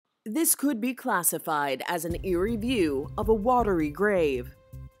This could be classified as an eerie view of a watery grave.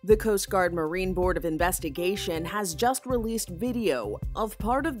 The Coast Guard Marine Board of Investigation has just released video of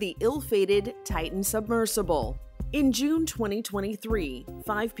part of the ill-fated Titan submersible. In June 2023,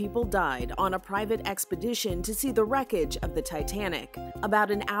 5 people died on a private expedition to see the wreckage of the Titanic.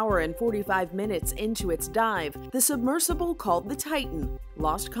 About an hour and 45 minutes into its dive, the submersible called the Titan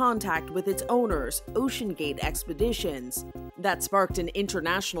lost contact with its owners, OceanGate Expeditions. That sparked an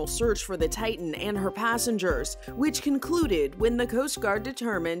international search for the Titan and her passengers, which concluded when the Coast Guard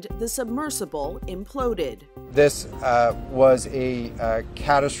determined the submersible imploded. This was a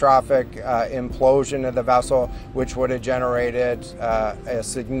catastrophic implosion of the vessel, which would have generated a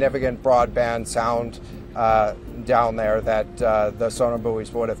significant broadband sound down there that the sonar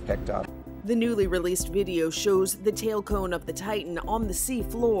buoys would have picked up. The newly released video shows the tail cone of the Titan on the sea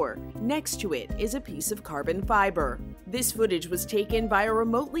floor. Next to it is a piece of carbon fiber. This footage was taken by a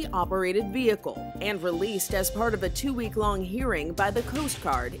remotely operated vehicle and released as part of a 2-week-long hearing by the Coast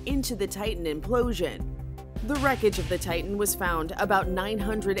Guard into the Titan implosion. The wreckage of the Titan was found about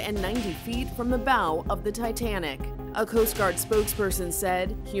 990 feet from the bow of the Titanic. A Coast Guard spokesperson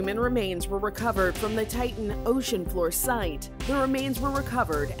said human remains were recovered from the Titan ocean floor site. The remains were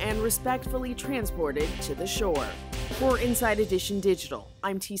recovered and respectfully transported to the shore. For Inside Edition Digital,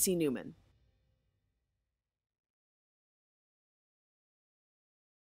 I'm TC Newman.